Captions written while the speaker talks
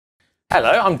Hello,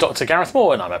 I'm Dr. Gareth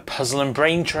Moore and I'm a puzzle and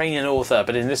brain training author,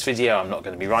 but in this video I'm not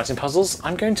going to be writing puzzles,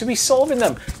 I'm going to be solving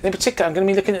them. And in particular I'm going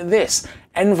to be looking at this,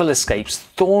 Escape's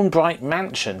Thornbright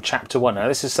Mansion, Chapter 1. Now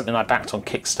this is something I backed on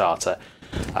Kickstarter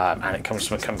and it comes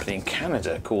from a company in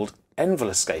Canada called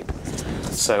Escape.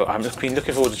 So I've been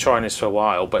looking forward to trying this for a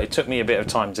while, but it took me a bit of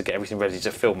time to get everything ready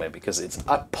to film it because it's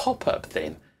a pop-up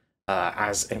thing.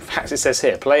 As in fact it says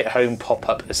here, play at home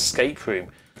pop-up escape room.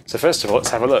 So first of all,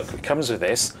 let's have a look. It comes with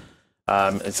this.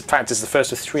 In fact, it's the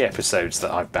first of 3 episodes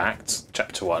that I've backed,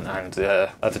 Chapter 1, and the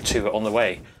other 2 are on the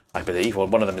way, I believe. Well,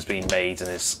 one of them has been made and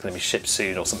is going to be shipped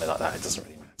soon or something like that. It doesn't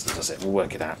really matter, does it? We'll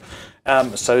work it out.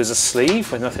 So there's a sleeve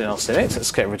with nothing else in it.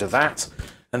 Let's get rid of that.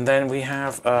 And then we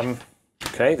have,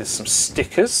 okay, there's some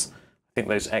stickers. I think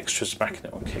those extras backing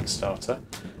it on Kickstarter.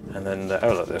 And then,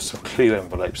 oh look, there's some clue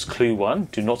envelopes. Clue 1,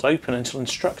 do not open until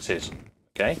instructed.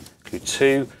 Okay, clue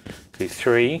 2, clue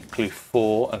 3, clue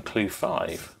 4, and clue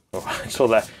 5. Alright, so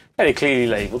they're very clearly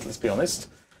labelled, let's be honest.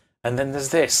 And then there's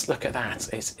this, look at that,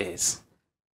 it is.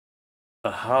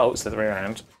 Oh, it's the other way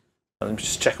around. Let me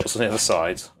just check what's on the other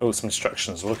side. Oh, some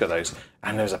instructions, look at those.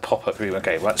 And there's a pop-up room.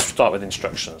 Okay, let's start with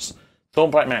instructions.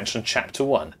 Thornbright Mansion, Chapter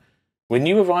 1. When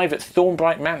you arrive at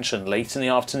Thornbright Mansion late in the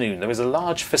afternoon, there is a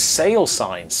large for sale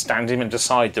sign standing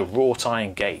beside the wrought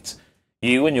iron gate.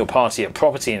 You and your party of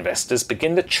property investors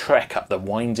begin the trek up the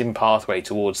winding pathway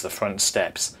towards the front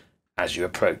steps. As you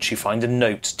approach, you find a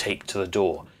note taped to the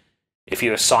door. If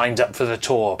you are signed up for the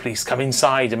tour, please come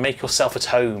inside and make yourself at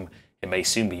home. It may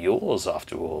soon be yours,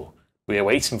 after all. We are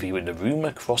waiting for you in the room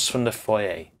across from the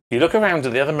foyer. You look around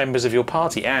at the other members of your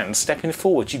party and, stepping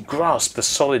forward, you grasp the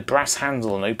solid brass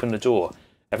handle and open the door.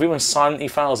 Everyone silently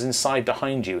files inside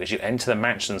behind you as you enter the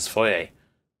mansion's foyer.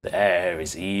 The air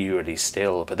is eerily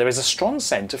still, but there is a strong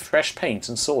scent of fresh paint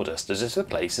and sawdust as if the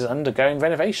place is undergoing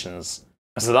renovations.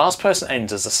 As the last person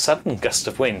enters, a sudden gust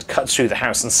of wind cuts through the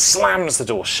house and slams the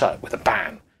door shut with a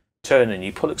bang. Turning,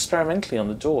 you pull experimentally on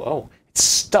the door. Oh, it's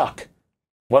stuck.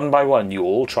 One by one, you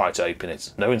all try to open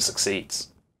it. No one succeeds.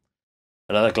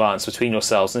 Another glance between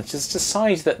yourselves, and it is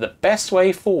decided that the best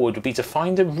way forward would be to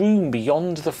find a room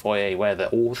beyond the foyer where the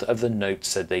author of the note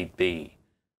said they'd be.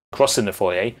 Crossing the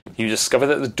foyer, you discover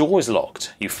that the door is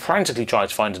locked. You frantically try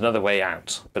to find another way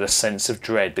out, but a sense of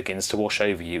dread begins to wash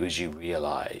over you as you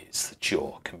realise that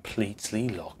you're completely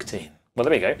locked in. Well,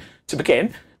 there we go. To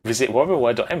begin, visit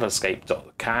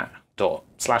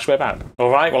www.envelescape.cat./web app.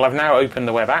 Alright, well I've now opened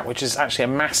the web app, which is actually a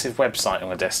massive website on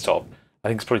the desktop. I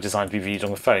think it's probably designed to be viewed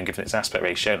on the phone, given its aspect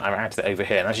ratio, and I've added it over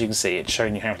here. And as you can see, it's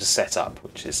showing you how to set up,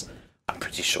 which is, I'm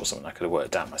pretty sure, something I could have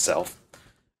worked out myself.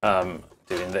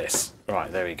 Doing this. Right,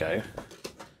 there we go.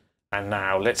 And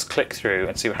now let's click through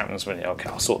and see what happens when okay,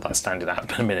 I'll sort that standard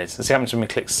out in a minute. Let's see what happens when we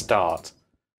click start.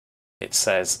 It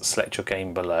says select your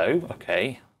game below.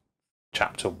 Okay.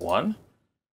 Chapter 1.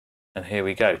 And here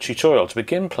we go. Tutorial. To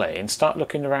begin playing, start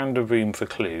looking around the room for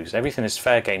clues. Everything is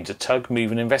fair game to tug,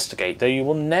 move and investigate, though you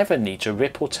will never need to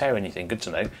rip or tear anything. Good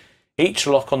to know. Each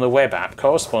lock on the web app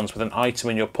corresponds with an item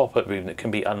in your pop-up room that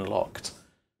can be unlocked.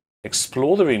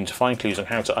 Explore the room to find clues on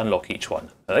how to unlock each one.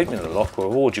 And opening the lock will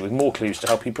reward you with more clues to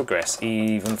help you progress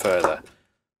even further.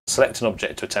 Select an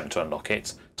object to attempt to unlock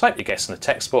it. Type your guess in the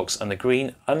text box and the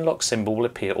green unlock symbol will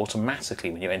appear automatically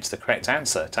when you enter the correct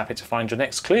answer. Tap it to find your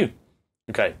next clue.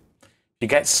 Okay. If you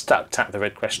get stuck, tap the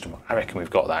red question mark. I reckon we've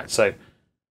got that. So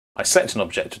I select an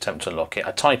object to attempt to unlock it.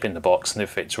 I type in the box and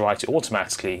if it's right, it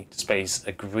automatically displays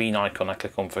a green icon I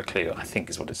click on for a clue. I think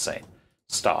is what it's saying.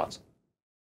 Start.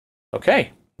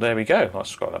 Okay. There we go. I'll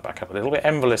scroll that back up a little bit.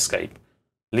 Escape.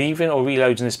 Leaving or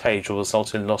reloading this page will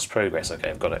result in lost progress. Okay,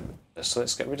 I've got it. So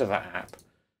let's get rid of that app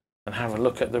and have a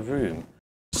look at the room.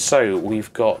 So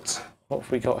we've got, what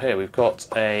have we got here? We've got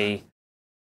a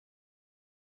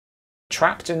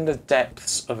trapped in the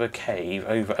depths of a cave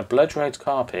over a blood-red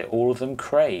carpet, all of them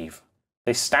crave.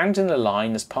 They stand in a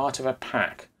line as part of a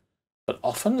pack, but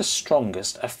often the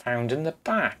strongest are found in the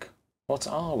back. What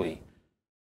are we?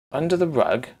 Under the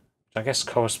rug, I guess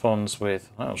corresponds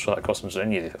with, I'm not sure that corresponds to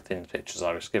any of the thin pictures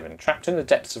I was given. Trapped in the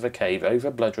depths of a cave, over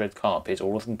a blood-red carpet,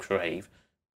 all of them crave.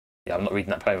 Yeah, I'm not reading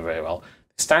that poem very well.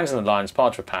 It stands in the line as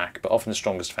part of a pack, but often the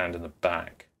strongest found in the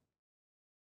back.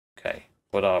 Okay,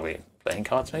 what are we? Playing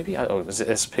cards, maybe? Oh,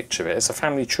 there's a picture of it. It's a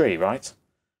family tree, right?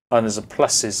 And there's a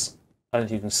pluses, I don't know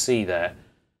if you can see there,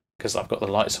 because I've got the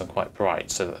lights on quite bright,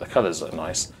 so that the colours look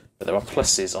nice. But there are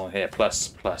pluses on here, plus,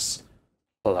 plus,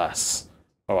 plus.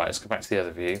 Alright, let's go back to the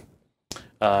other view.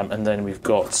 And then we've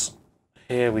got,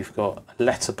 here we've got a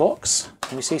letterbox.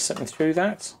 Can we see something through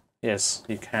that? Yes,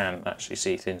 you can actually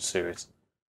see things through it.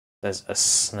 There's a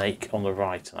snake on the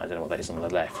right, and I don't know what that is on the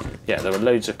left. Yeah, there are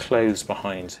loads of clothes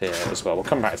behind here as well. We'll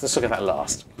come back to, let's look at that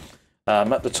last.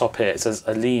 At the top here, it says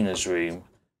Alina's room,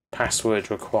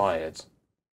 password required.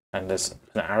 And there's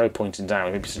an arrow pointing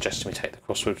down, maybe suggesting we take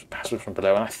the password from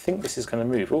below. And I think this is going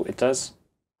to move. Oh, it does.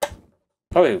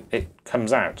 Oh, it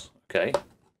comes out. Okay.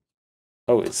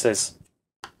 Oh, it says,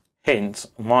 hint,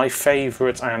 my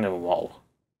favourite animal.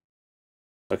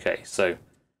 Okay, so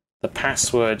the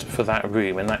password for that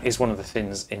room, and that is one of the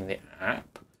things in the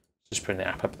app. Just bring the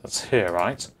app up. That's here,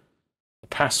 right? The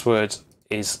password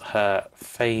is her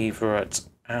favourite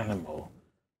animal.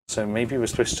 So maybe we're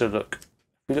supposed to look.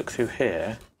 If we look through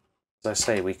here, as I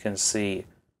say, we can see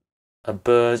a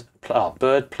bird. Oh,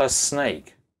 bird plus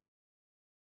snake.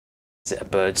 Is it a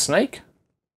bird snake?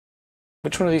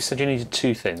 Which one of these said you needed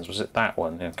two things? Was it that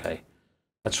one? Okay.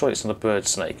 I'm sure it's not a bird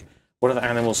snake. What other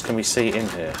animals can we see in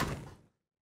here?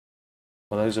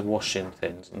 Well, those are washing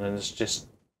things, and then there's just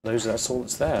those. That's all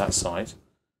that's there. That side,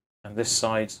 and this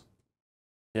side,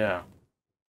 yeah.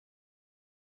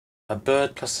 A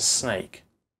bird plus a snake.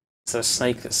 So a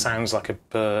snake that sounds like a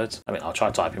bird. I mean, I'll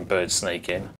try typing bird snake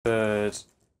in. Bird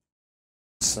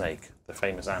snake, the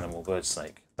famous animal bird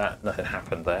snake. That nothing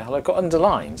happened there. Well, I got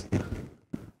underlined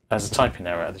as a typing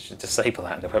error. I should disable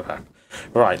that in the web app.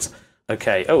 Right.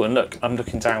 Okay. Oh, and look, I'm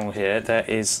looking down here. There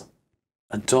is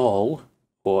a doll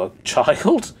or a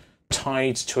child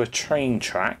tied to a train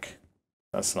track.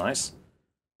 That's nice.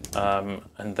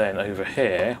 And then over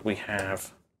here we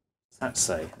have. What's that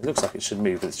say? It looks like it should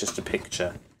move, but it's just a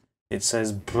picture. It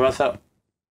says brother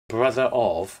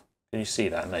of. Can you see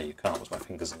that? No, you can't. Because my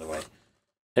finger's in the way.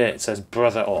 Here it says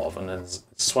brother of, and then it's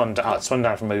swung down. It's swung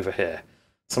down from over here.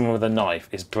 Someone with a knife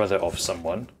is brother of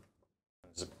someone.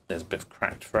 There's a bit of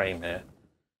cracked frame here.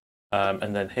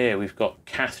 And then here we've got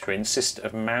Catherine, sister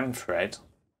of Manfred.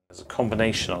 There's a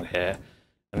combination on here,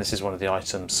 and this is one of the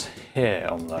items here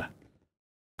on the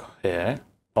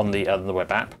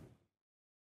web app.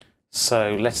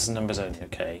 So letters and numbers only,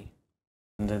 okay.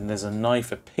 And then there's a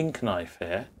knife, a pink knife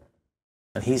here,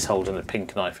 and he's holding a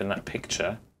pink knife in that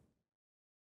picture.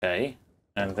 Okay,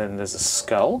 and then there's a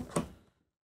skull. I don't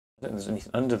think there's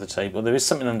anything under the table. There is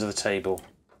something under the table.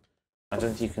 I don't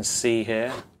think you can see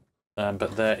here,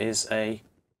 but there is a.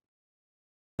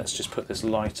 Let's just put this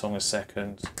light on a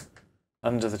second.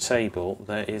 Under the table,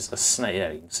 there is a snake.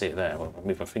 Yeah, you can see it there. Well, I'll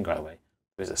move my finger out of the way.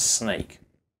 There's a snake.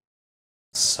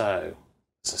 So,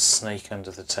 there's a snake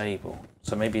under the table.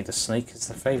 So maybe the snake is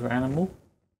the favourite animal.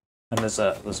 And there's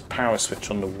a power switch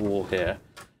on the wall here.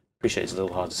 Appreciate it's a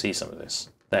little hard to see some of this.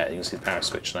 There, you can see the power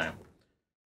switch now.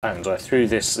 And through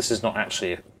this, this is not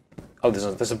actually. Oh,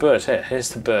 there's a bird here. Here's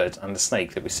the bird and the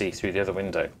snake that we see through the other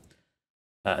window.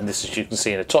 And this, as you can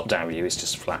see in a top-down view, is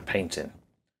just flat painting.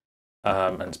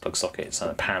 And plug sockets and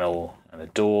a panel and a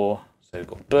door. So we've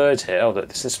got a bird here. Oh,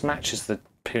 this matches the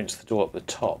appearance of the door at the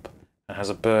top and has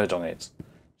a bird on it. I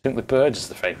think the bird is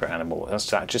the favourite animal. That's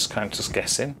just kind of just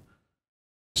guessing.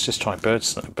 Let's just try bird.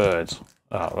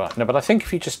 Oh, right. No, but I think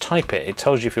if you just type it, it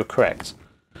tells you if you're correct.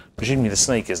 Presumably the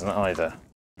snake isn't either.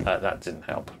 That didn't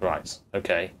help. Right.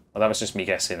 Okay. Well, that was just me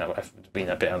guessing. That would have been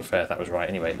a bit unfair if that was right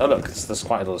anyway. Oh, look, there's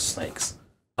quite a lot of snakes.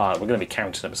 We're going to be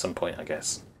counting them at some point, I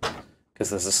guess.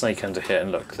 Because there's a snake under here,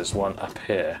 and look, there's one up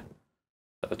here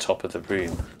at the top of the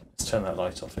room. Let's turn that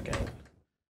light off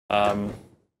again.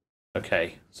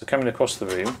 Okay, so coming across the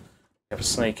room, we have a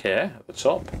snake here at the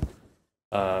top.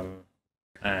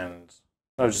 And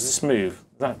oh, does this move?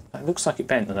 That looks like it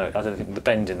bent. No, I don't think the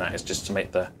bend in that is just to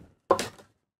make the.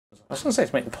 I was going to say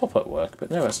to make the pop-up work, but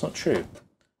no, that's not true.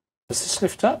 Does this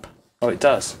lift up? Oh, it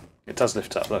does. It does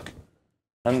lift up. Look,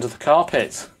 under the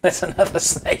carpet, there's another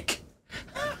snake.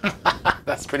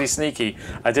 That's pretty sneaky.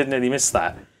 I did nearly miss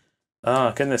that.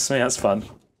 Oh, goodness me, that's fun.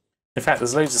 In fact,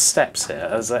 there's loads of steps here.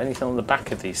 Is there anything on the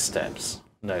back of these steps?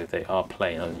 No, they are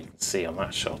plain, as you can see on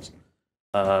that shot.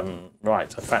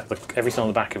 Right, in fact, everything on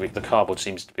the back of it, the cardboard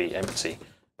seems to be empty.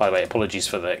 By the way, apologies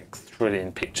for the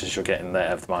thrilling pictures you're getting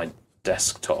there of my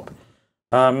desktop.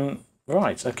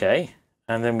 Right, okay.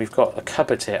 And then we've got a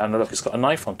cupboard here, and look, it's got a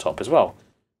knife on top as well,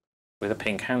 with a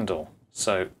pink handle.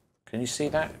 So, can you see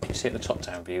that? Can you see it in the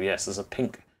top-down view? Yes, there's a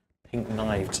pink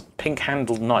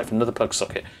handled knife, another plug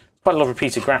socket. Quite a lot of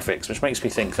repeated graphics, which makes me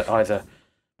think that either,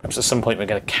 perhaps at some point we're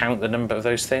going to count the number of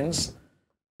those things.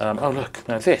 Oh look,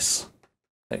 now this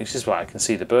is why I can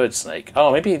see the bird snake.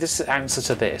 Oh, maybe this is the answer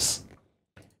to this.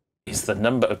 Is the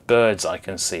number of birds I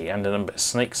can see and the number of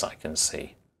snakes I can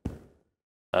see.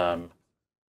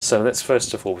 So let's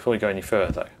first of all, before we go any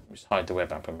further, just hide the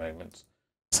web app a moment.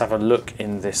 Let's have a look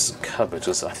in this cupboard,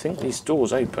 because I think these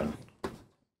doors open.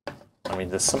 I mean,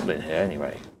 there's something here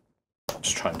anyway. I'm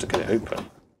just trying to get it open.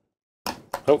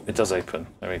 Oh, it does open.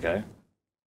 There we go.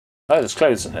 Oh, there's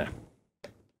clothes in here.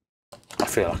 I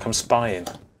feel like I'm spying.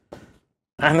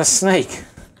 And a snake.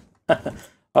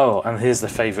 Oh, and here's the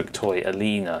favourite toy,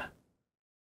 Alina.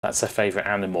 That's her favourite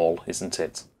animal, isn't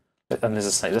it? And there's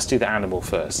a snake. Let's do the animal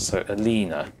first. So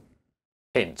Alina.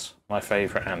 Hint, my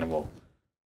favourite animal.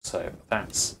 So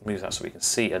that's, move that so we can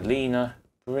see Alina.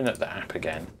 Bring up the app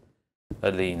again.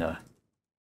 Alina.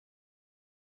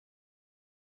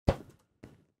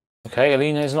 Okay,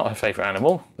 Alina is not her favourite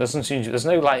animal. There's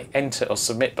no like enter or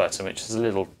submit button, which is a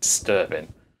little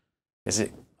disturbing. Is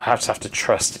it? I have to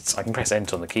trust it's. I can press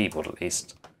enter on the keyboard at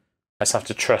least. I just have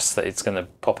to trust that it's going to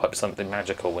pop up something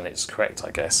magical when it's correct,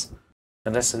 I guess.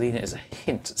 Unless Alina is a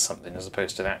hint at something as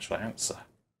opposed to the actual answer.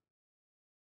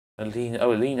 Alina.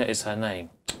 Oh, Alina is her name.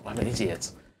 I'm an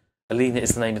idiot. Alina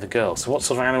is the name of the girl. So what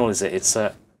sort of animal is it? It's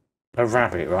a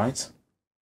rabbit, right?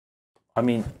 I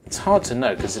mean, it's hard to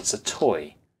know because it's a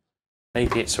toy.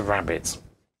 Maybe it's a rabbit.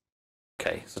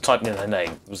 Okay, so typing in her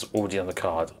name was already on the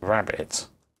card. Rabbit.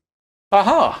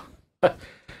 Aha!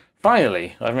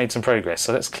 Finally, I've made some progress.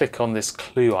 So let's click on this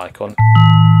clue icon.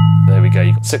 There we go.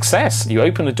 You got success! You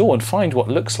open the door and find what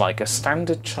looks like a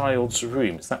standard child's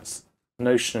room. So that's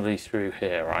notionally through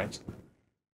here, right?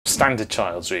 Standard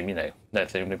child's room, you know.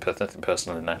 Nothing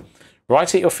personal in there.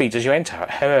 Right at your feet as you enter,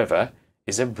 however,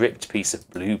 is a ripped piece of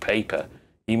blue paper.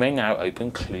 You may now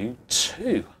open clue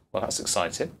 2. Well, that's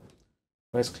exciting.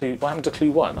 Where's clue? What happened to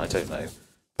clue 1? I don't know.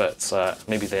 But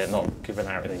maybe they're not given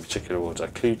out in any particular order.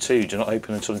 Clue 2, do not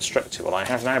open until instructed. Well, I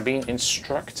have now been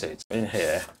instructed. In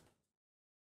here,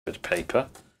 bit of paper.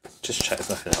 Just check there's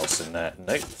nothing else in there.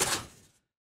 Nope.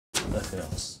 Nothing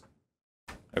else.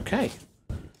 Okay.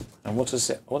 And what is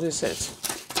it? What is it?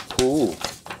 Ooh.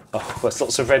 Oh, there's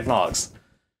lots of red marks.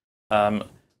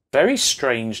 Very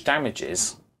strange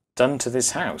damages done to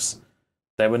this house.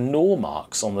 There were gnaw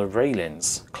marks on the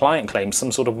railings. Client claims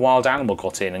some sort of wild animal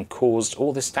got in and caused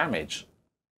all this damage.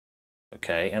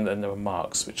 Okay, and then there were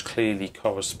marks which clearly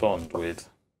correspond with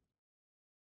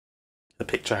the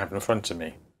picture I have in front of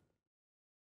me.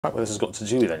 Quite what this has got to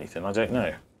do with anything, I don't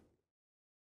know.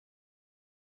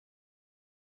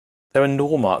 There were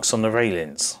gnaw marks on the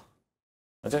railings.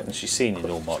 I don't actually see any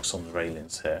gnaw marks on the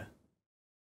railings here.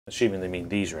 Assuming they mean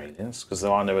these railings, because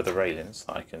there are no other railings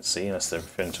that I can see, unless they're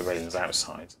referring to railings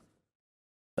outside.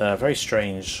 Very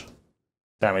strange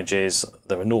damages.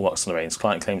 There were gnaw marks on the railings.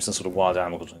 Client claims some sort of wild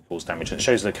animal caused damage, and it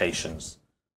shows locations.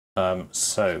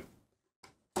 So,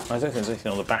 I don't think there's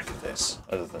anything on the back of this,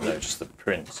 other than just the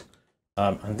print.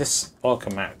 And this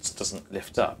welcome mat doesn't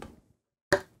lift up.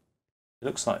 It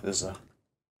looks like there's a...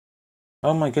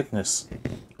 Oh my goodness.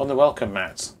 On the welcome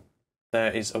mat,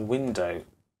 there is a window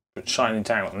shining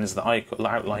down, and there's the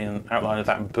outline of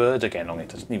that bird again on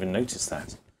it. I didn't even notice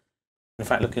that. In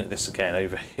fact, looking at this again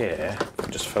over here, I'll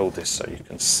just fold this so you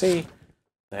can see,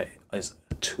 there is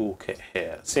a toolkit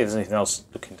here. Let's see if there's anything else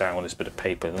looking down on this bit of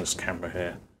paper and this camera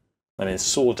here. I mean,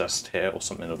 sawdust here or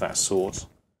something of that sort.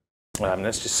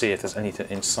 Let's just see if there's anything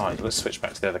inside. Let's switch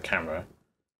back to the other camera.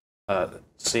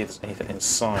 See if there's anything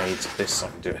inside this. I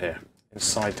can do it here.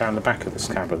 Inside down the back of this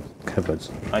cupboard.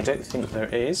 I don't think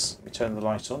there is. Let me turn the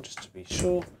light on just to be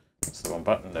sure. That's the wrong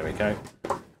button. There we go.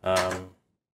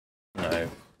 No.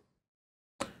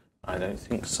 I don't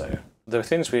think so. The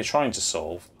things we are trying to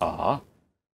solve are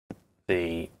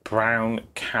the brown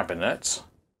cabinet,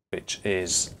 which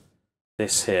is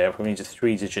this here. We need a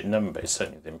 3-digit number, is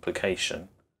certainly the implication,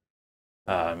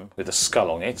 with a skull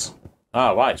on it.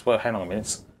 Ah, right. Well, hang on a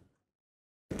minute.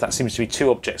 That seems to be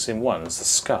 2 objects in one. There's the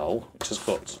skull, which has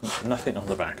got nothing on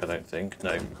the back, I don't think.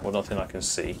 No, well, nothing I can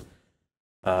see.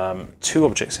 2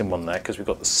 objects in one there, because we've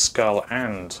got the skull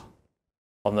and...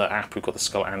 On the app, we've got the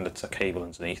skull and a cable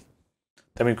underneath.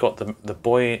 Then we've got the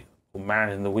boy or man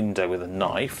in the window with a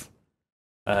knife.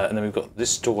 And then we've got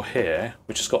this door here,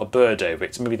 which has got a bird over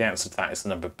it. So maybe the answer to that is the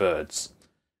number of birds.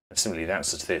 And similarly, the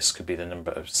answer to this could be the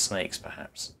number of snakes,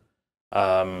 perhaps.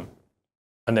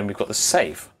 And then we've got the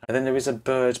safe. And then there is a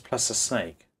bird plus a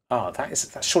snake. Ah,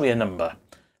 that's surely a number.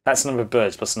 That's the number of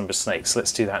birds plus the number of snakes. So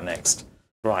let's do that next.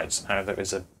 Right, now there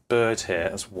is a bird here.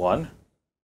 That's 1.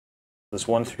 There's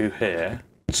 1 through here.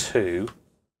 2.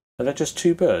 Are there just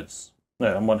 2 birds?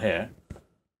 No, and 1 here.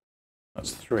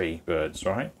 That's 3 birds,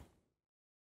 right?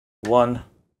 1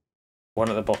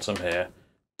 at the bottom here.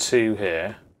 2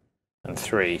 here. And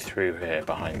 3 through here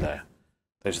behind there.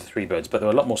 Those are 3 birds. But there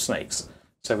were a lot more snakes.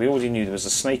 So we already knew there was a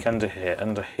snake under here.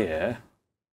 Under here,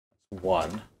 1.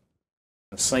 And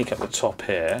a snake at the top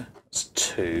here, that's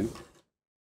 2.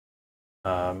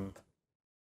 And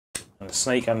a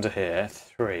snake under here,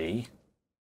 3.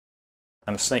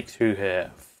 And a snake through here,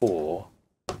 4.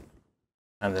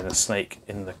 And then a snake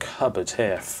in the cupboard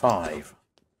here, 5.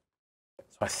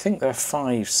 So I think there are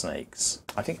 5 snakes.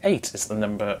 I think 8 is the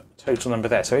number, total number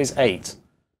there. So is 8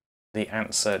 the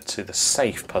answer to the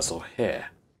safe puzzle here?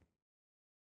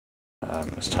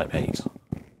 Let's type 8.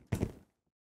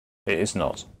 It is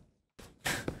not.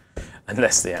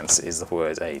 Unless the answer is the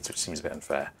word 8, which seems a bit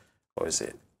unfair. Or is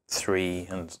it 3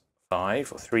 and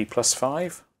 5, or 3 plus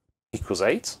 5 equals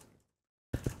 8?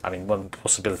 I mean, one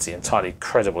possibility, entirely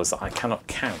credible, is that I cannot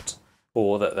count,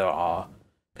 or that there are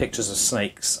pictures of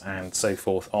snakes and so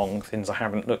forth on things I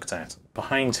haven't looked at.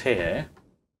 Behind here,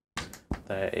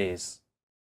 there is...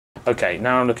 Okay,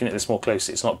 now I'm looking at this more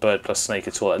closely. It's not bird plus snake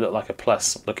at all. It looked like a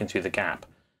plus looking through the gap.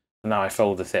 And now I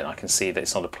fold it in, I can see that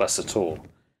it's not a plus at all.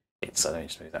 It's, let me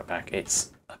just move that back,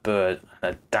 it's a bird,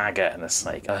 and a dagger, and a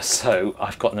snake. So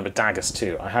I've got a number of daggers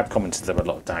too. I had commented there were a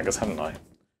lot of daggers, haven't I?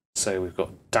 So we've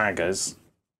got daggers.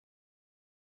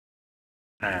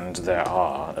 And there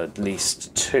are at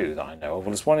least 2 that I know of.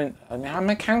 Well, there's one in... I mean, how am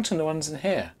I counting the ones in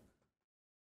here?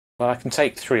 Well, I can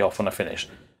take 3 off when I finish,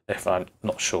 if I'm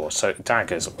not sure. So,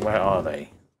 daggers, where are they?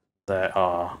 There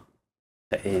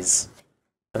is...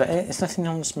 There's nothing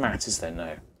on this mat, is there?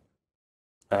 No.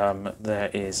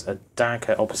 There is a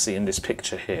dagger, obviously, in this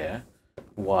picture here.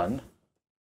 1.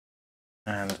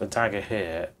 And a dagger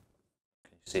here.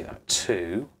 Can you see that?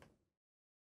 2.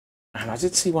 And I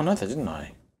did see one other, didn't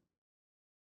I?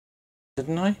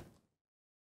 Didn't I?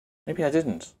 Maybe I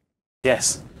didn't.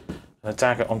 Yes, a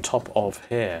dagger on top of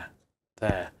here.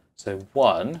 There. So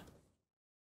 1,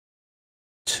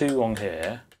 2 on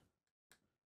here,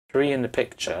 3 in the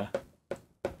picture,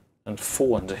 and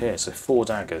 4 under here. So 4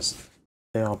 daggers.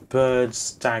 They are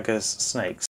birds, daggers,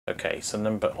 snakes. Okay, so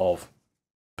number of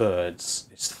birds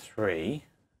is 3.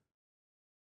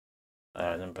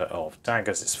 Number of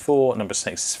daggers is 4. Number of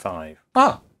snakes is 5.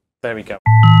 Ah! There we go.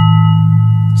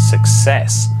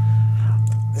 Success.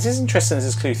 This is interesting, this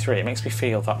is clue 3. It makes me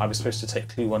feel that I was supposed to take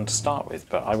clue 1 to start with,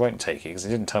 but I won't take it because it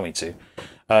didn't tell me to.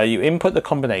 You input the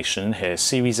combination here,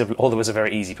 series of... Oh, there was a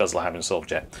very easy puzzle I haven't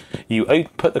solved yet. You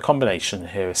put the combination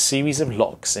here, a series of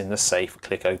locks in the safe,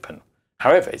 click open.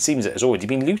 However, it seems it has already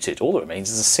been looted. All that remains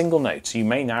is a single note. You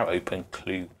may now open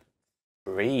clue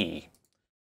 3.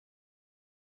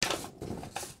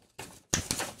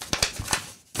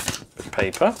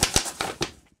 Paper.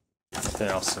 Nothing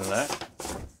else in there.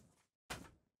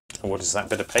 And what is that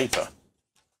bit of paper?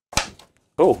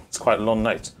 Oh, it's quite a long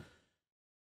note.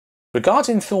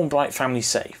 Regarding Thornbright family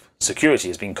safe, security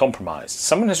has been compromised.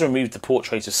 Someone has removed the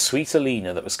portrait of sweet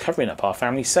Alina that was covering up our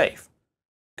family safe.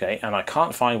 Okay, and I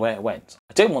can't find where it went.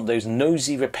 I don't want those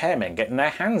nosy repairmen getting their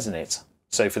hands in it.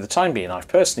 So for the time being, I've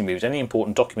personally moved any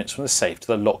important documents from the safe to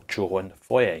the locked drawer in the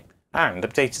foyer and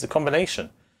updated the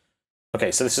combination.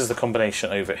 Okay, so this is the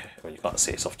combination over here. Well, you can't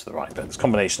see it's off to the right, but this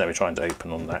combination that we're trying to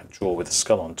open on that drawer with the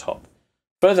skull on top.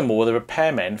 Furthermore, the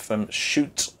repairmen from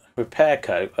Shoot Repair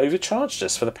Co. overcharged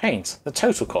us for the paint. The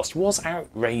total cost was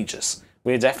outrageous.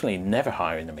 We're definitely never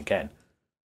hiring them again.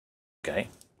 Okay.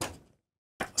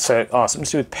 So, something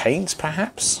to do with paint,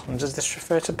 perhaps? And does this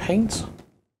refer to paint?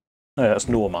 No, that's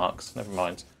Nor marks. Never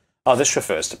mind. Oh, this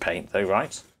refers to paint, though,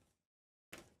 right?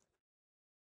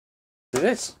 Is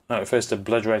it? No, it refers to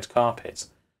blood-red carpet.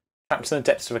 Trapped in the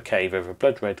depths of a cave over a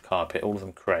blood-red carpet, all of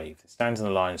them crave. It stands in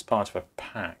the line as part of a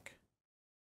pack.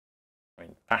 I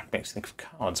mean, pack makes you think of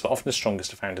cards, but often the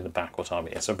strongest are found in the back or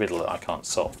target. It's a riddle that I can't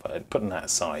solve, but putting that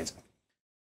aside,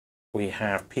 we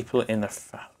have people in a...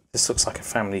 This looks like a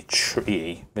family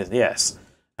tree, yes,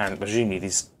 and presumably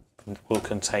these will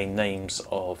contain names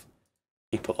of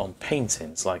people on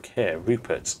paintings, like here,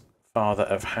 Rupert, father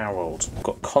of Harold. We've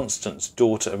got Constance,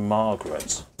 daughter of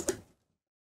Margaret.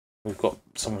 We've got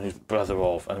someone who's brother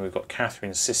of, and we've got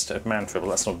Catherine, sister of Manfred. Well,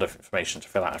 that's not enough information to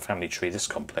fill out a family tree this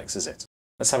complex, is it?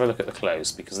 Let's have a look at the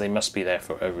clothes, because they must be there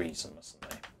for a reason, mustn't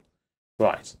they?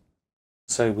 Right.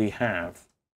 So we have...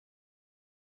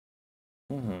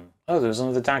 Oh, there's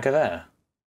another dagger there.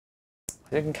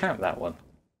 I didn't count that one.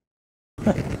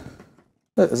 Look,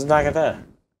 there's a dagger there.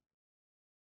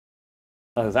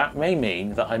 Oh, that may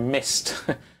mean that I missed...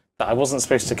 that I wasn't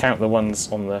supposed to count the ones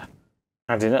on the...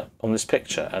 adding up on this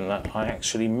picture, and that I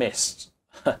actually missed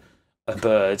a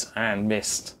bird and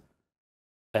missed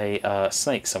a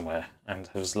snake somewhere, and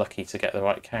I was lucky to get the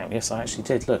right count. Yes, I actually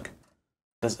did. Look,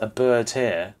 there's a bird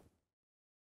here.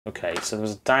 Okay, so there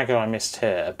was a dagger I missed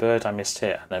here, a bird I missed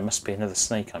here, and there must be another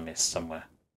snake I missed somewhere.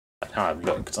 Now I've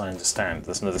looked, I understand.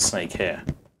 There's another snake here.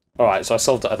 Alright, so I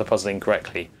solved the other puzzle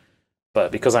incorrectly,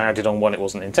 but because I added on one it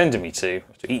wasn't intending me to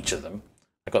each of them,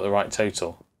 I got the right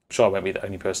total. I'm sure I won't be the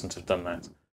only person to have done that.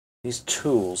 These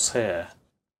tools here,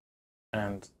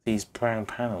 and these brown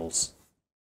panels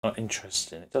are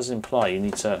interesting. It does imply you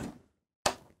need to...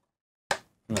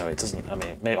 No, it doesn't. I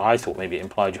mean, maybe, I thought maybe it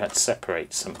implied you had to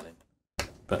separate something.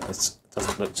 But it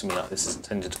doesn't look to me like this is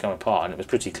intended to come apart, and it was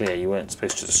pretty clear you weren't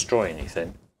supposed to destroy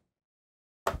anything.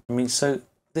 I mean, so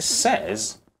this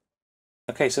says...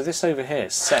 Okay, so this over here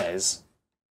says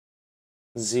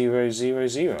 0, 0,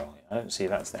 0. I don't see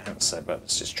that's the answer, but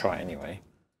let's just try it anyway.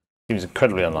 Seems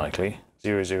incredibly unlikely.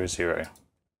 0, 0, 0.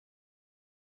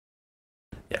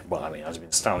 Yeah, well, I mean, I was a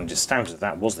bit astounded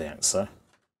that was the answer.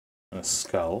 And a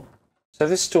skull. So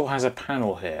this door has a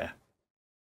panel here.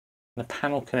 And the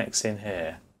panel connects in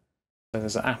here. So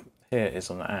there's an app here is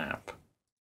on the app.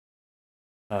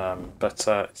 But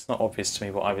it's not obvious to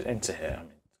me what I would enter here. I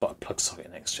mean, it's got a plug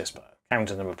socket next to it, but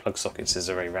counting the number of plug sockets is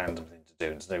a very random thing to do,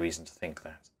 and there's no reason to think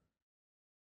that.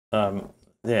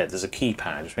 Yeah, there's a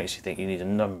keypad, which makes you think you need a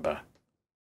number.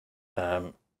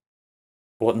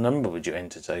 What number would you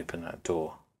enter to open that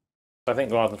door? I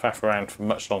think rather than faff around for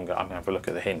much longer, I'm going to have a look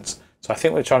at the hints. So I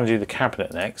think we're trying to do the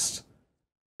cabinet next.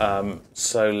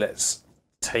 So let's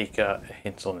take a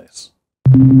hint on this.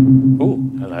 Oh,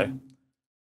 hello.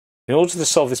 In order to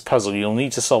solve this puzzle, you'll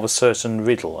need to solve a certain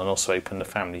riddle and also open the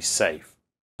family safe.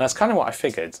 That's kind of what I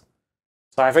figured. So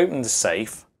I've opened the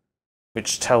safe,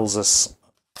 which tells us...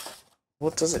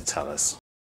 What does it tell us?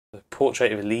 The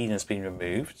portrait of Eileen has been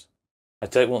removed. I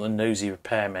don't want the nosy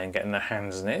repairmen getting their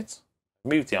hands in it.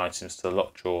 Move the items to the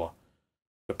lock drawer.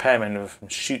 Repairmen from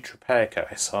Shoot Repair Co.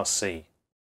 SRC. I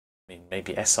mean,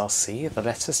 maybe SRC are the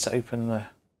letters to open the...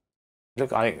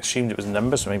 Look, I assumed it was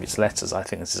numbers, so maybe it's letters. I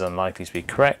think this is unlikely to be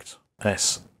correct.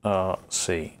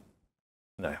 SRC.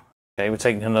 No. Okay, we're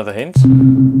taking another hint.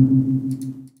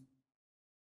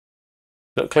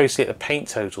 Look closely at the paint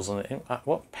totals on it.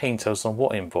 What paint totals on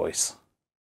what invoice?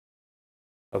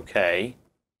 Okay.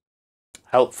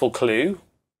 Helpful clue.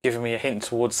 Giving me a hint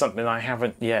towards something I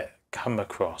haven't yet come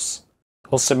across.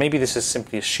 Also, maybe this is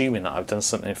simply assuming that I've done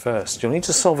something first. You'll need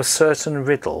to solve a certain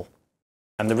riddle.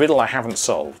 And the riddle I haven't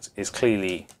solved is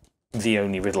clearly the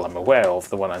only riddle I'm aware of,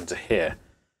 the one under here.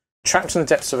 Trapped in the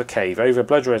depths of a cave, over a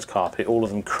blood-red carpet, all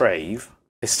of them crave.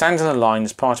 They stand in a line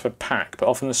as part of a pack, but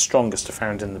often the strongest are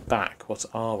found in the back. What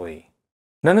are we?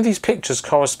 None of these pictures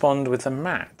correspond with the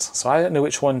mat, so I don't know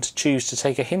which one to choose to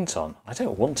take a hint on. I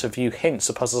don't want to view hints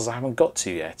of puzzles I haven't got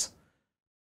to yet.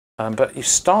 But you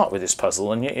start with this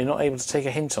puzzle, and yet you're not able to take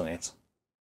a hint on it.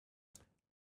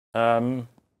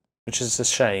 Which is a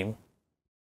shame.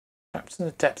 Trapped in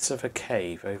the depths of a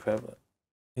cave, over...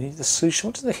 You need the solution.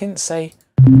 What does the hint say?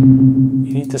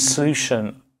 You need the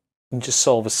solution and just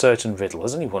solve a certain riddle.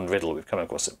 There's only one riddle we've come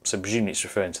across, so presumably it's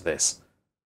referring to this.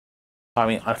 I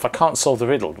mean, if I can't solve the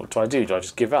riddle, what do? Do I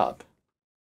just give up?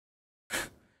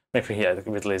 Maybe, yeah, the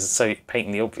riddle is so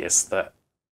patently obvious that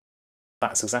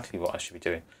that's exactly what I should be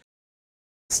doing.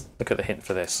 Let's look at the hint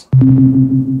for this.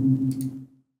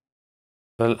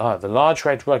 The large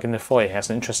red rug in the foyer has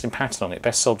an interesting pattern on it.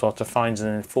 Best solved after finding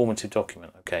an informative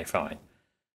document. Okay, fine.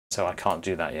 So I can't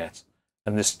do that yet.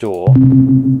 And this door,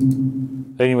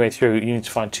 the only way through, you need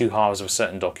to find 2 halves of a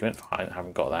certain document. Fine, I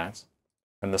haven't got that.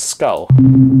 And the skull.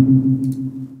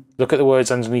 Look at the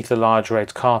words underneath the large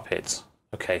red carpet.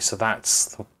 Okay, so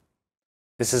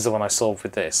this is the one I solved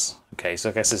with this. Okay, so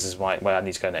I guess this is where I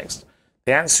need to go next.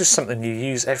 The answer is something you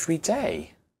use every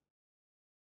day.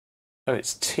 Oh,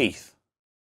 it's teeth,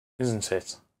 isn't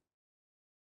it?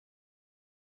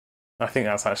 I think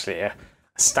that's actually a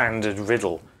standard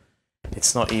riddle.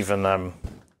 It's not even, I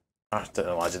don't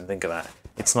know why I didn't think of that.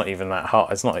 It's not even that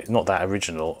hard. It's not that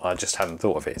original. I just hadn't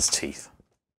thought of it. It's teeth.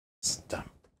 It's dumb.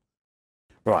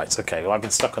 Right, okay, well I've been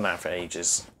stuck on that for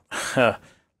ages.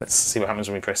 Let's see what happens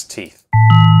when we press teeth.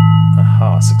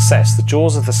 Aha, success. The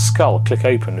jaws of the skull click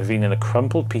open, revealing a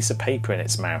crumpled piece of paper in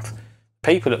its mouth. The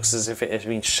paper looks as if it has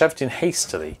been shoved in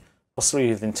hastily, possibly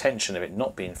with the intention of it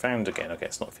not being found again. Okay,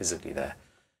 it's not physically there.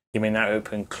 You may now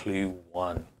open clue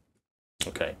 1.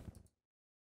 Okay.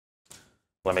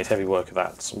 Well, I made heavy work of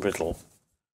that riddle.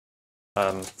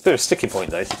 Bit of a sticky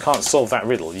point though. If you can't solve that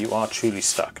riddle, you are truly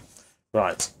stuck.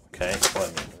 Right, okay,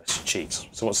 well, let's cheat.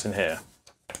 So what's in here?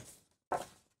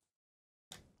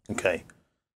 Okay,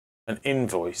 an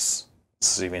invoice.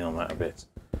 Let's zoom in on that a bit.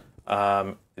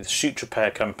 The Shoot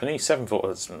Repair Company,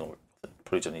 7/4,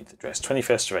 probably don't need the address,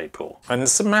 21st of April. And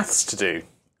there's some maths to do.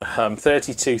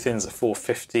 32 thins at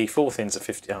 450, 4 thins at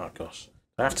 50, oh gosh.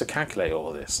 I have to calculate all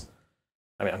of this.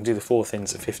 I mean, I can do the 4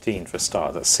 thins at 15 for a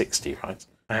start, that's 60, right?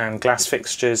 And glass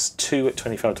fixtures, 2 at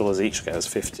 $25 each, okay, that's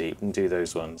 50. We can do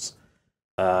those ones.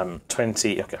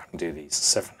 20, okay, I can do these,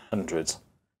 700.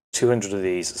 200 of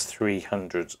these is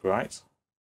 300, right?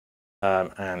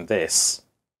 And this,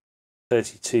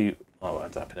 32, I'll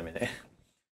add that up in a minute.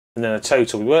 And then a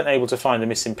total. We weren't able to find the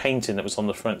missing painting that was on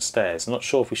the front stairs. I'm not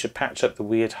sure if we should patch up the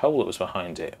weird hole that was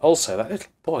behind it. Also, that little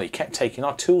boy kept taking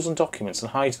our tools and documents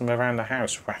and hiding them around the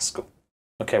house, rascal.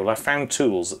 Okay, well, I found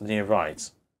tools at the near right.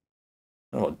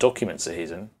 I don't know what documents are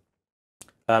hidden.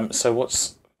 So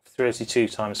what's 32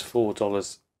 times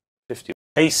 $4.50?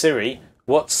 Hey Siri,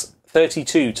 what's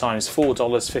 32 times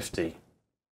 $4.50?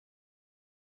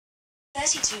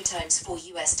 32 times 4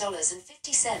 US dollars and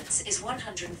 50 cents is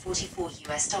 144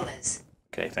 US dollars.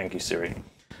 Okay, thank you, Siri.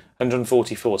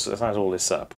 144, so let's add all this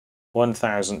up.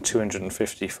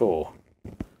 1,254.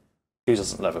 Who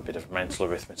doesn't love a bit of mental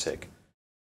arithmetic?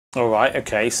 Alright,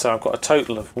 okay, so I've got a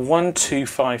total of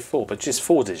 1254, but just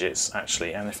 4 digits,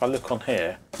 actually. And if I look on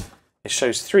here, it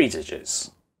shows 3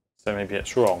 digits. So maybe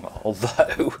it's wrong.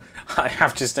 Although, I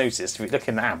have just noticed, if you look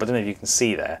in the app, I don't know if you can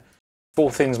see there, four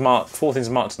things marked on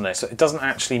there, so it doesn't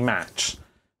actually match.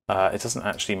 It doesn't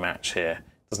actually match here.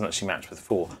 It doesn't actually match with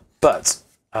 4. But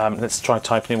let's try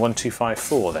typing in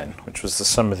 1254 then, which was the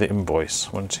sum of the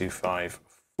invoice.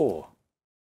 1254.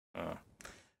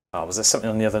 Was there something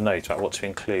on the other note about what to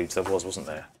include? There was, wasn't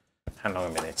there? Hang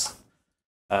on a minute.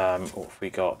 What have we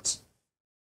got?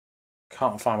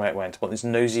 Can't find where it went. What, these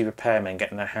nosy repairmen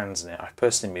getting their hands in it? I've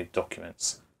personally moved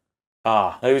documents.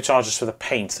 Overcharges for the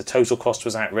paint. The total cost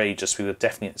was outrageous. We were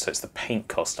definitely, so it's the paint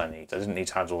cost I need. I didn't need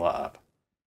to add all that up.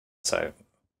 So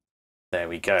there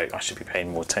we go. I should be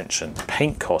paying more attention. The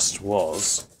paint cost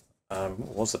was,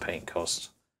 what was the paint cost?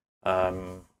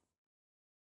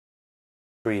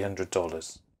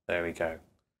 $300. There we go.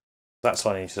 That's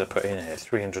what I needed to put in here.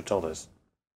 $300.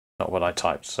 Not what I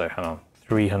typed. So hang on.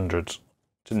 300.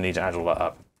 Didn't need to add all that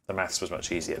up. The maths was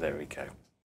much easier. There we go.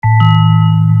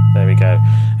 There we go.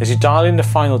 As you dial in the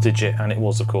final digit, and it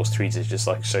was of course 3 digits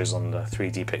like it shows on the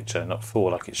 3D picture, not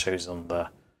 4 like it shows on the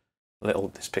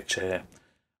this picture here.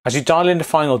 As you dial in the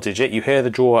final digit, you hear the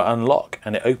drawer unlock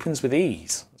and it opens with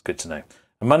ease. It's good to know.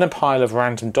 Among a pile of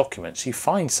random documents, you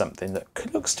find something that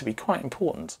looks to be quite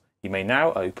important. You may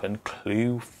now open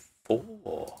clue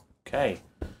 4. Okay.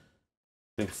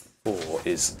 Clue 4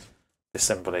 is this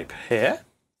envelope here.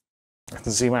 I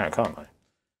can zoom out, can't I?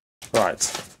 Right.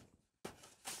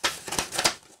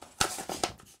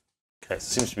 Okay, so there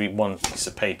seems to be one piece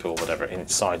of paper or whatever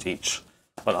inside each,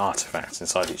 an artifact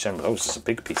inside each envelope. Oh, it's just a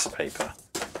big piece of paper.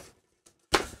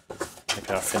 Maybe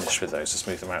I'll finish with those. Let's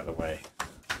move them out of the way.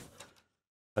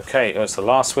 Okay, it's the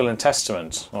last will and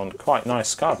testament on quite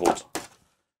nice cardboard.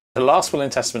 The last will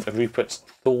and testament of Rupert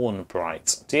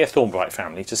Thornbright. Dear Thornbright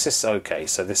family, to assist. Okay,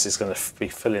 so this is going to be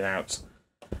filling out,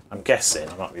 I'm guessing,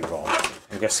 I might be wrong,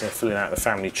 I'm guessing filling out the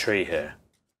family tree here.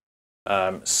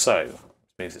 So, let's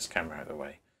move this camera out of the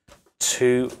way.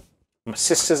 To my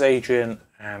sisters Adrian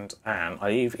and Anne, I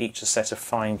leave each a set of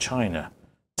fine china.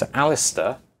 To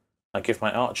Alistair, I give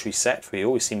my archery set, for he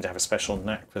always seemed to have a special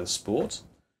knack for the sport.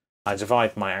 I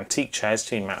divide my antique chairs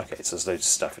between okay, so there's loads of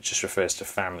stuff, it just refers to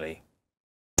family.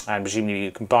 And presumably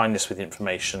you combine this with the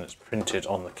information that's printed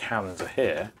on the calendar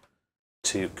here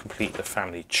to complete the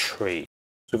family tree.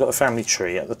 So we've got the family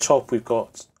tree. At the top we've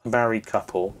got a married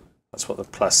couple. That's what the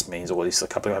plus means, or at least a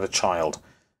couple who had a child.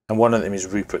 And one of them is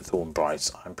Rupert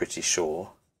Thornbright, I'm pretty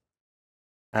sure.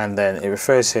 And then it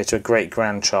refers here to a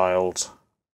great-grandchild.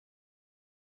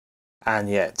 And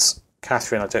yet,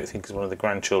 Catherine I don't think is one of the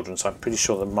grandchildren, so I'm pretty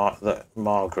sure that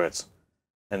Margaret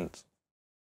and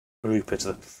Rupert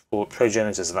are the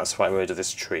progenitors, and that's the right word of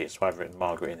this tree. It's why I've written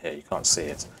Margaret in here. You can't see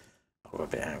it. I'll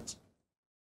rub it out.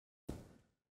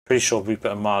 Pretty sure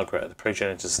Rupert and Margaret are the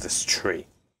progenitors of this tree.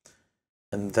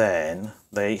 And then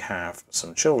they have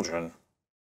some children.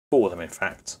 4 of them, in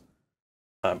fact.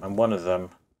 And one of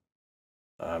them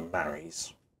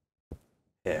marries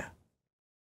here.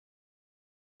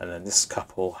 And then this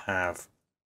couple have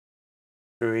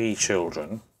 3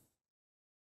 children.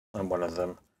 And one of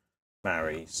them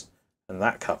marries. And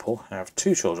that couple have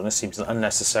 2 children. This seems an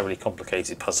unnecessarily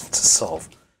complicated puzzle to solve.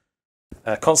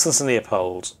 Constance and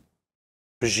Leopold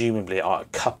presumably are a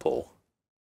couple.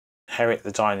 Inherit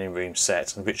the dining room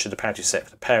set, and Richard the pantry set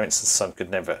for the parents and son could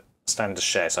never stand to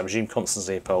share. So I presume Constance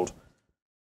and Leopold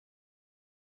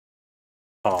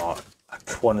are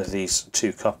one of these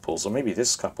 2 couples, or maybe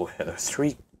this couple here. There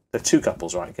are 2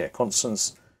 couples right here,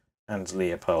 Constance and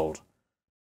Leopold.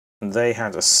 And they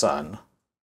had a son,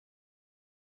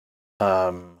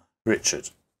 Richard.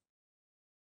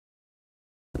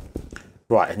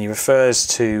 Right, and he refers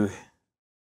to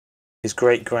his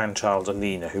great-grandchild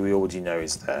Alina, who we already know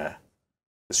is there,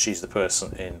 because she's the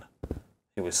person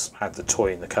who had the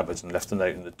toy in the cupboard and left the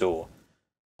note in the door.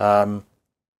 And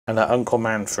her uncle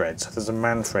Manfred. So there's a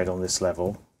Manfred on this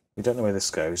level. We don't know where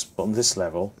this goes, but on this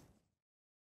level,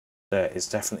 there is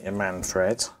definitely a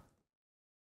Manfred.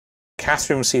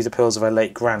 Catherine received the pearls of her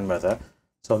late grandmother.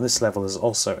 So on this level, there's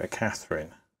also a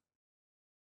Catherine.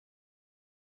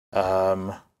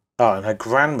 Oh, and her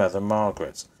grandmother,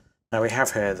 Margaret. Now we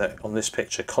have here that on this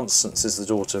picture, Constance is the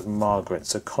daughter of Margaret.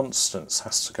 So Constance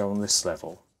has to go on this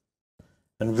level.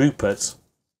 And Rupert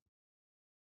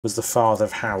was the father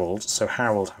of Harold. So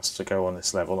Harold has to go on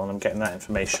this level. And I'm getting that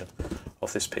information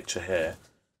off this picture here.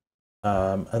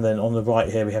 And then on the right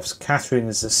here, we have Catherine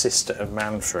is the sister of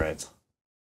Manfred.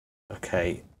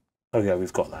 Okay. Oh yeah,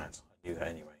 we've got that. I knew that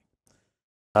anyway.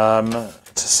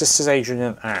 To sisters Adrian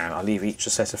and Anne, I'll leave each a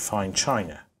set of fine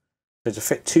china. So to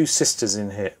fit two sisters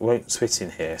in here, won't fit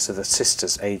in here. So the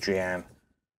sisters Adrienne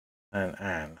and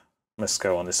Anne must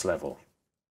go on this level.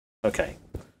 Okay.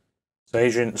 So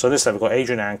Adrian. So on this level we've got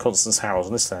Adrian, Anne, Constance, Harold.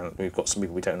 On this level we've got some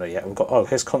people we don't know yet. We've got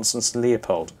here's Constance and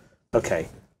Leopold. Okay.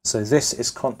 So this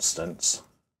is Constance,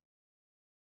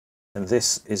 and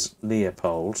this is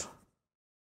Leopold,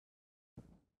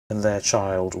 and their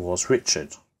child was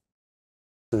Richard. So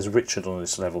there's Richard on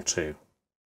this level too.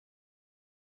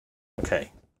 Okay.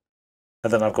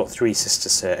 And then I've got three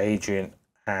sisters here, Adrian,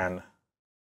 Anne.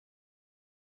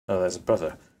 Oh, there's a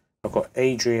brother. I've got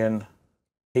Adrienne,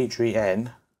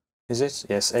 is it?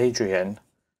 Yes, Adrienne,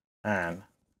 Anne,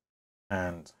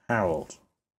 and Harold.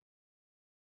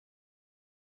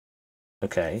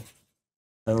 Okay.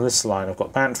 And on this line, I've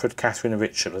got Manfred, Catherine, and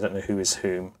Richard. I don't know who is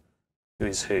who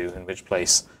in which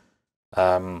place.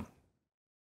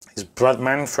 His brother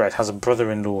Manfred has a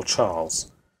brother-in-law,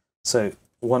 Charles. So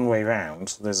one way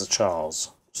round, there's a Charles.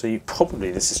 So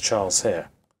this is Charles here.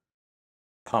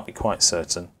 Can't be quite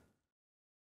certain.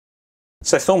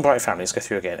 So Thornbright family, let's go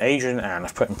through again. Adrian and Anne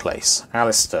I've put in place.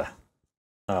 Alistair.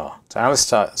 Oh, so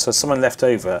Alistair. So someone left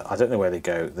over. I don't know where they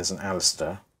go. There's an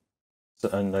Alistair.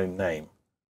 It's an unknown name.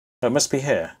 No, it must be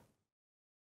here.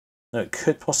 No, it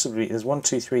could possibly. There's 1,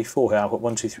 2, 3, 4 here. I've got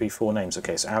 1, 2, 3, 4 names.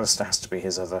 Okay, so Alistair has to be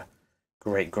his other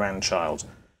great-grandchild.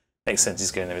 Makes sense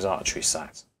he's going to his archery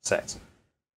set.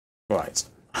 Right.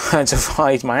 I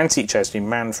divide my antique-chairs between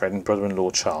Manfred and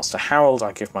brother-in-law Charles. To Harold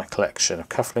I give my collection of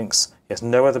cufflinks. He has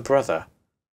no other brother.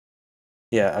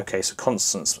 Yeah, okay, so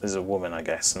Constance is a woman, I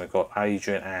guess. And we've got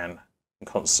Adrian, Anne, and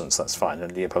Constance. That's fine.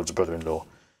 And Leopold's a brother-in-law.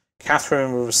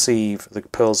 Catherine will receive the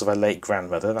pearls of her late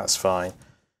grandmother. That's fine.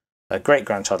 Her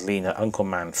great-grandchild Lena, Uncle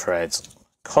Manfred,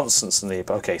 Constance and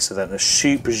Leopold. Okay, so then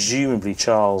presumably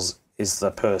Charles is the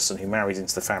person who married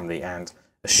into the family, and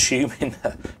assuming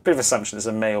a bit of assumption it's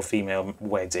a male-female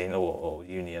wedding or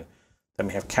union. Then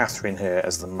we have Catherine here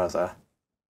as the mother,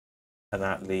 and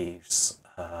that leaves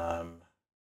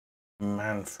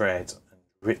Manfred and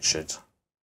Richard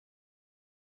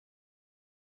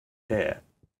here.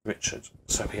 Richard.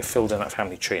 So we have filled in that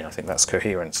family tree, and I think that's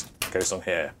coherent. It goes on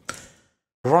here.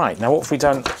 Right, now what have we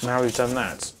done? Now we've done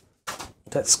that.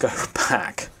 Let's go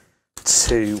back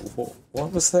to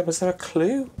what was there? Was there a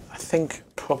clue? I think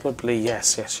probably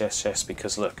yes,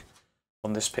 because look,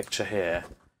 on this picture here,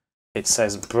 it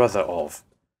says brother of,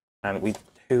 and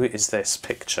who is this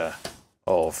picture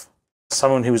of?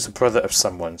 Someone who was the brother of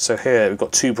someone. So here we've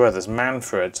got two brothers,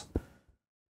 Manfred.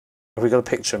 Have we got a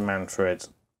picture of Manfred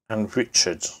and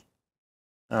Richard?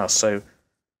 Oh, so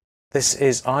this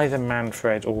is either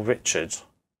Manfred or Richard.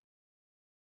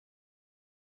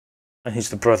 And he's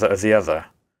the brother of the other.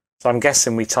 So I'm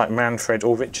guessing we type Manfred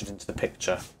or Richard into the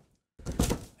picture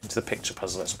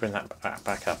puzzle. Let's bring that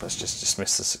back up. Let's just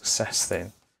dismiss the success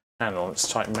thing. Hang on, let's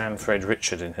type Manfred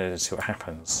Richard in here and see what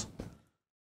happens.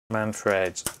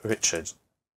 Manfred Richard.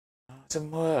 Oh, it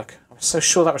didn't work. I was so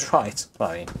sure that was right.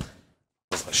 Well, I mean,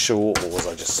 was I sure or was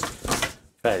I just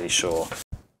fairly sure?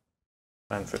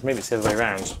 Manfred. Maybe it's the other way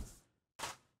around.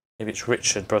 Maybe it's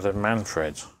Richard, brother of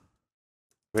Manfred.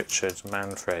 Richard,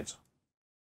 Manfred.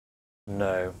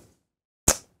 No.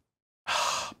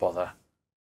 Bother.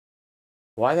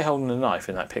 Why are they holding a knife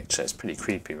in that picture? It's pretty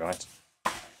creepy, right?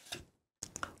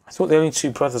 I thought the only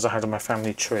two brothers I had on my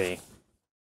family tree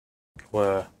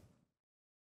were...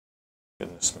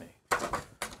 Goodness me.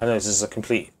 I know this is a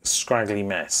complete scraggly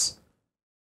mess.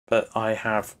 But I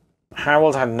have...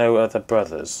 Harold had no other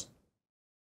brothers.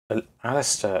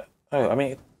 Alistair... Oh, I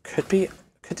mean, could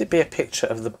it be a picture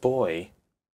of the boy?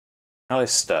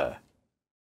 Alistair.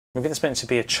 Maybe it's meant to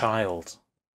be a child.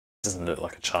 It doesn't look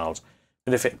like a child.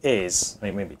 But if it is, I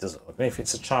mean, maybe it doesn't look. If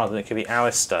it's a child, then it could be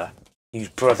Alistair, who's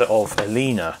brother of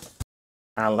Alina.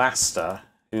 Alastair,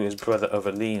 who is brother of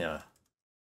Alina.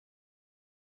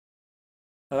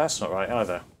 Oh, that's not right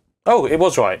either. Oh, it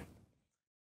was right.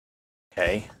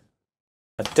 Okay.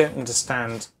 I don't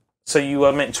understand. So you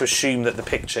are meant to assume that the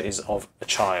picture is of a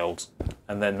child,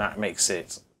 and then that makes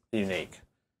it unique.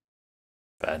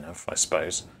 Fair enough, I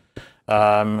suppose.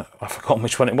 I've forgotten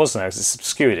which one it was now because it's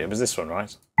obscured it. It was this one,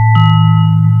 right?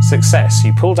 Success.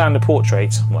 You pull down the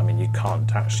portrait. Well, I mean, you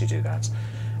can't actually do that.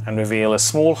 And reveal a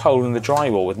small hole in the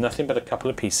drywall with nothing but a couple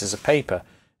of pieces of paper.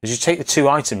 As you take the two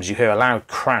items, you hear a loud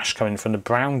crash coming from the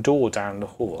brown door down the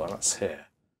hall. Oh, that's here.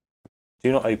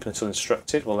 Do not open until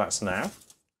instructed. Well, that's now.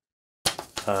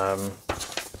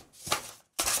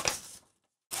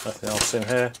 Nothing else in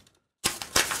here.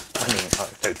 I mean, I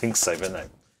don't think so, but no.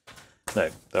 No,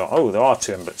 there are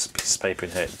two pieces of paper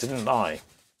in here. Didn't I?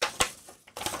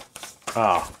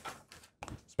 Ah,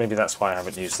 so maybe that's why I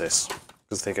haven't used this,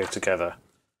 because they go together.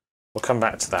 We'll come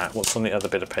back to that. What's on the other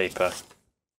bit of paper?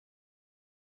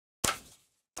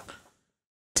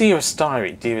 Dearest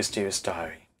diary, dearest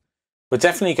diary. We're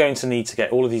definitely going to need to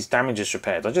get all of these damages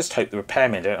repaired. I just hope the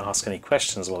repairmen don't ask any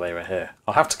questions while they were here.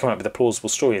 I'll have to come up with a plausible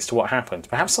story as to what happened.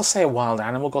 Perhaps I'll say a wild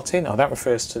animal got in. Oh, that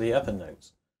refers to the other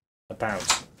note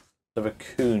about the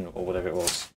raccoon or whatever it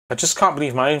was. I just can't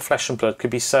believe my own flesh and blood could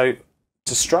be so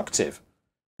destructive.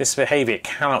 This behaviour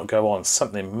cannot go on.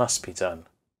 Something must be done.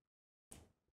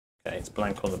 Okay, it's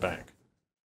blank on the back.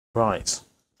 Right.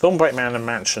 Thornbright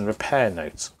Mansion repair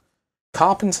note.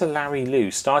 Carpenter Larry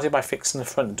Lou started by fixing the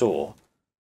front door,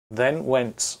 then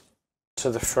went to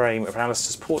the frame of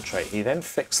Alistair's portrait. He then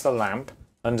fixed the lamp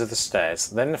under the stairs,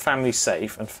 then the family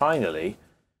safe, and finally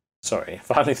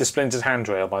the splintered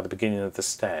handrail by the beginning of the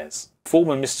stairs.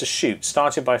 Foreman Mr. Shute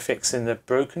started by fixing the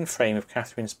broken frame of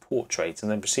Catherine's portrait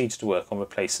and then proceeded to work on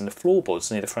replacing the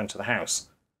floorboards near the front of the house.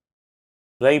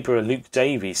 Labourer Luke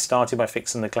Davies started by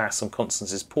fixing the glass on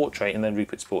Constance's portrait and then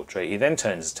Rupert's portrait. He then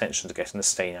turned his attention to getting the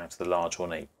stain out of the large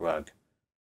ornate rug.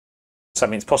 So I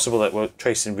mean, it's possible that we're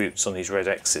tracing routes on these red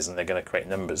X's and they're going to create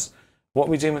numbers. What are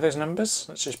we doing with those numbers?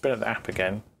 Let's just bring up the app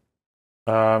again.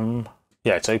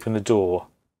 Yeah, to open the door,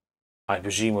 I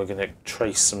presume we're going to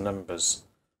trace some numbers.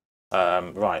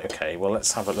 Right, okay, well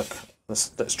let's have a look. Let's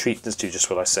do just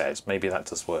what I said. Maybe that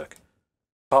does work.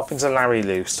 Carpenter Larry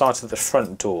Lou started at the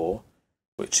front door,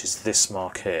 which is this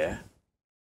mark here,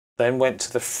 then went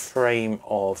to the frame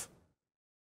of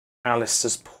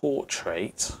Alistair's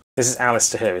portrait. This is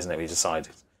Alistair here, isn't it, we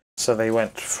decided? So they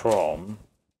went from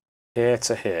here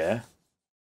to here.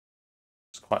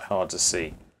 It's quite hard to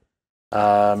see.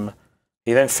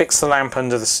 He then fixed the lamp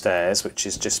under the stairs, which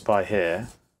is just by here.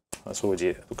 That's already,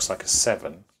 it looks like a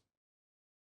 7.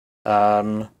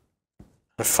 And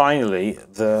finally,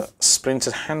 the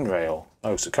splintered handrail.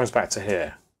 Oh, so it comes back to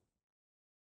here.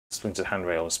 Splintered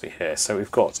handrail must be here. So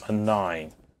we've got a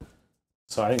 9.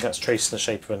 So I think that's tracing the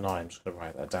shape of a 9. I'm just going to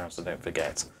write that down so I don't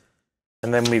forget.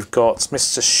 And then we've got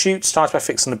Mr. Shute started by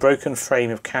fixing the broken frame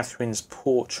of Catherine's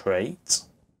portrait.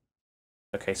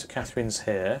 Okay, so Catherine's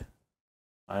here.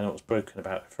 I know what's broken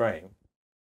about the frame.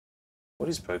 What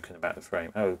is broken about the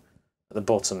frame? Oh, at the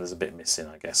bottom there's a bit missing,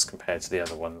 I guess, compared to the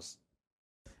other ones.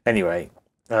 Anyway,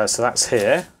 so that's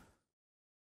here.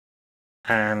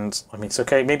 And, I mean, it's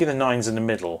okay, maybe the 9's in the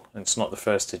middle, and it's not the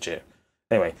first digit.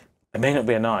 Anyway, it may not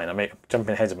be a 9, I'm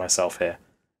jumping ahead of myself here.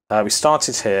 We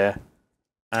started here,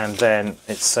 and then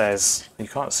it says, you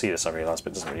can't see this I realise,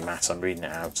 but it doesn't really matter, I'm reading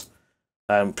it out.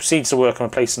 Proceeds to work on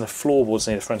replacing the floorboards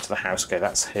near the front of the house. Okay,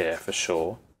 that's here for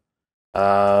sure.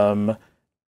 Oh,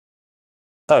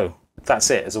 that's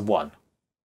it, as a 1.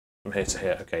 From here to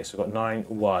here. Okay, so we've got 9,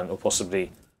 1, or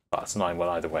possibly, well, it's 9, 1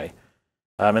 either way.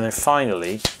 And then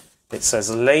finally, it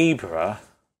says Labourer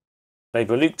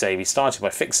Luke Davies started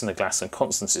by fixing the glass on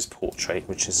Constance's portrait,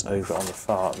 which is over on the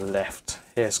far left.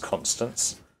 Here's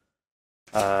Constance.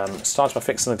 Started by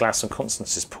fixing the glass on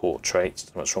Constance's portrait.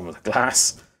 Not what's wrong with the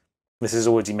glass. This is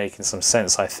already making some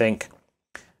sense, I think.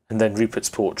 And then Rupert's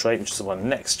portrait, which is the one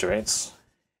next to it,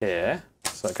 here.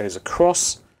 So that goes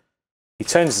across. He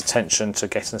turns his attention to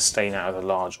getting a stain out of the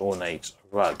large ornate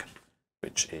rug,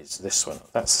 which is this one.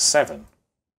 That's a 7.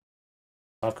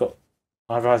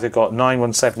 I've either got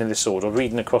 917 in this order, or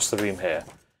reading across the room here.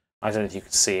 I don't know if you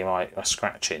can see my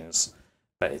scratch-ins,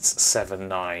 but it's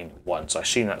 791. So I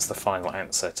assume that's the final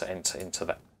answer to enter into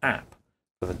the app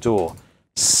for the door.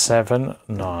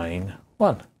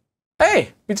 791.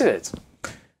 Hey, we did it!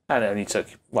 And it only took,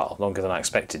 well, longer than I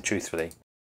expected, truthfully.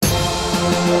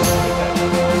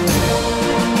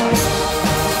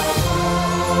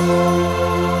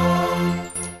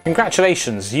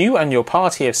 Congratulations, you and your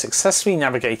party have successfully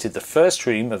navigated the first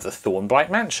room of the Thornbright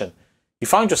Mansion. You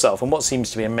find yourself in what seems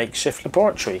to be a makeshift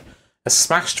laboratory. A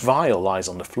smashed vial lies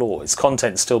on the floor, its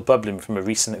contents still bubbling from a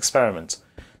recent experiment.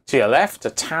 To your left, a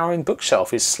towering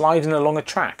bookshelf is sliding along a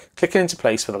track, clicking into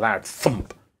place with a loud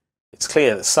thump. It's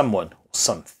clear that someone, or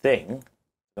something, I don't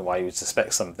know why you would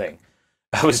suspect something,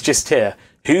 was just here.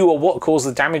 Who or what caused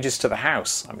the damages to the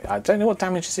house? I mean, I don't know what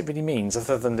damages it really means,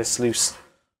 other than this loose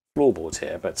floorboard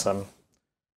here. But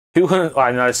who?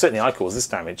 I know certainly I caused this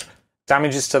damage.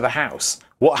 Damages to the house.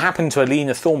 What happened to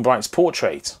Alina Thornbright's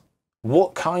portrait?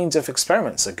 What kind of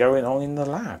experiments are going on in the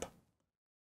lab?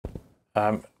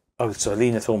 Oh, so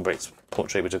Alina Thornbright's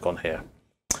portrait would have gone here.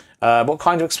 What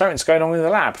kind of experiments are going on in the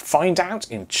lab? Find out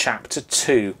in Chapter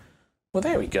 2. Well,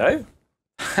 there we go.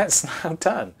 That's now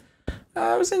done.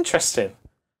 It was interesting.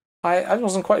 I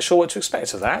wasn't quite sure what to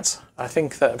expect of that. I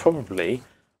think that probably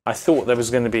I thought there was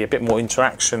going to be a bit more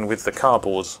interaction with the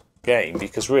cardboard game,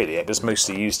 because really it was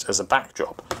mostly used as a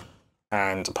backdrop.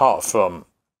 And apart from,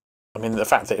 I mean, the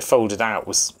fact that it folded out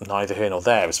was neither here nor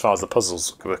there as far as the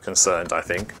puzzles were concerned, I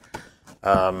think.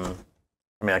 I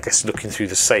mean, I guess looking through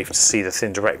the safe to see the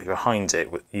thing directly behind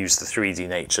it would use the 3D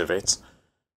nature of it.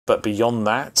 But beyond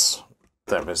that,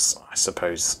 there was, I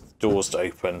suppose, doors to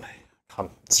open.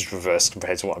 This is reversed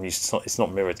compared to what I'm used to. It's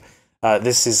not mirrored.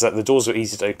 This is the doors were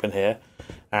easy to open here,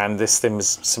 and this thing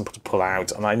was simple to pull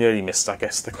out. And I nearly missed, I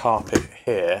guess, the carpet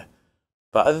here.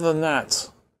 But other than that,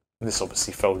 this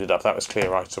obviously folded up. That was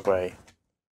clear right away.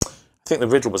 I think the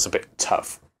riddle was a bit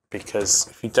tough, because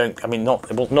if you don't, I mean, not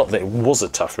that it was a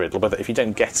tough riddle, but that if you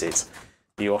don't get it,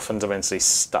 you are fundamentally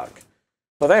stuck.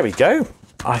 Well, there we go.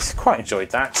 I quite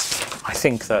enjoyed that. I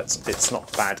think that it's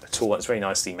not bad at all. It's very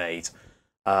nicely made.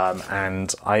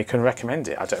 And I can recommend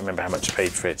it. I don't remember how much I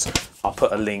paid for it. I'll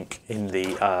put a link in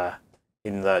the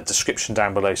description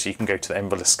down below, so you can go to the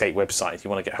Envil Escape website if you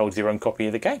want to get hold of your own copy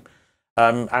of the game.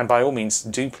 And by all means,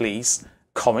 do please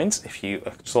comment if you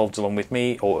solved along with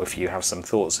me, or if you have some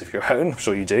thoughts of your own. I'm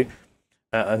sure you do.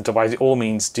 And by all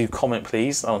means, do comment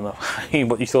please on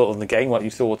what you thought on the game, what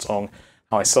you thought on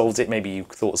how I solved it. Maybe you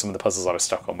thought some of the puzzles I was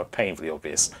stuck on were painfully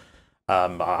obvious.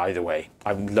 Either way,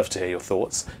 I'd love to hear your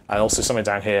thoughts. And also somewhere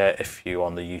down here, if you're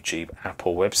on the YouTube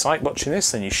Apple website watching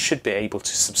this, then you should be able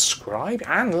to subscribe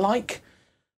and like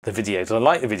the video. So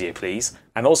like the video, please.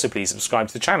 And also please subscribe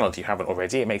to the channel if you haven't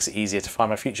already. It makes it easier to find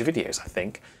my future videos, I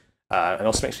think. And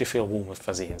also makes me feel warm and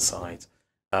fuzzy inside.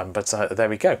 But there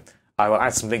we go. I will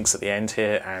add some links at the end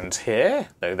here and here,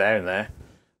 no, there and there,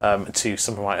 to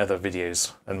some of my other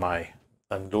videos and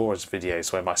Laura's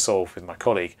videos where I solve with my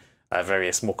colleague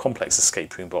various more complex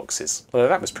escape room boxes. Although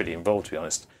that was pretty involved, to be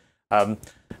honest.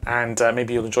 And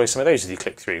maybe you'll enjoy some of those as you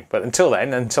click through. But until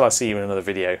then, until I see you in another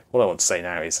video, all I want to say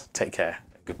now is take care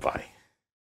and goodbye.